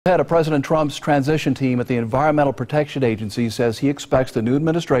Head of President Trump's transition team at the Environmental Protection Agency says he expects the new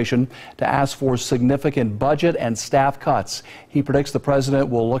administration to ask for significant budget and staff cuts. He predicts the president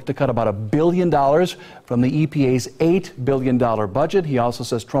will look to cut about $1 billion from the EPA's $8 billion budget. He also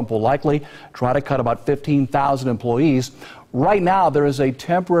says Trump will likely try to cut about 15,000 employees. Right now, there is a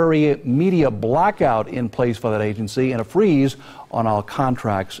temporary media blackout in place for that agency and a freeze on all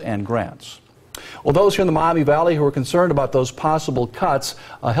contracts and grants. Well, those here in the Miami Valley who are concerned about those possible cuts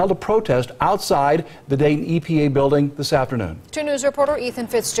held a protest outside the Dayton EPA building this afternoon. 2 News reporter Ethan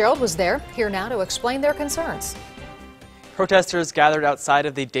Fitzgerald was there, here now to explain their concerns. Protesters gathered outside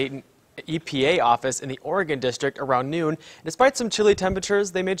of the Dayton EPA office in the Oregon district around noon. Despite some chilly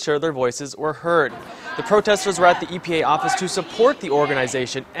temperatures, they made sure their voices were heard. The protesters were at the EPA office to support the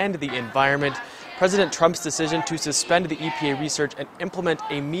organization and the environment. President Trump's decision to suspend the EPA research and implement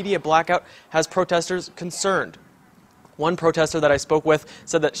a media blackout has protesters concerned. One protester that I spoke with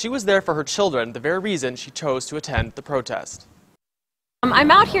said that she was there for her children, the very reason she chose to attend the protest. I'm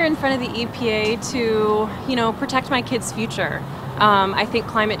out here in front of the EPA to, protect my kids' future. I think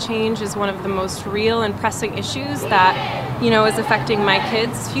climate change is one of the most real and pressing issues that, is affecting my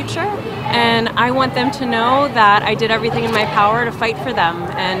kids' future. And I want them to know that I did everything in my power to fight for them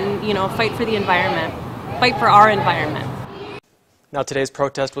and, fight for the environment, fight for our environment. Now, today's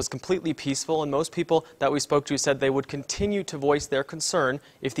protest was completely peaceful, and most people that we spoke to said they would continue to voice their concern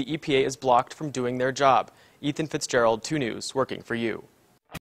if the EPA is blocked from doing their job. Ethan Fitzgerald, 2 News, working for you.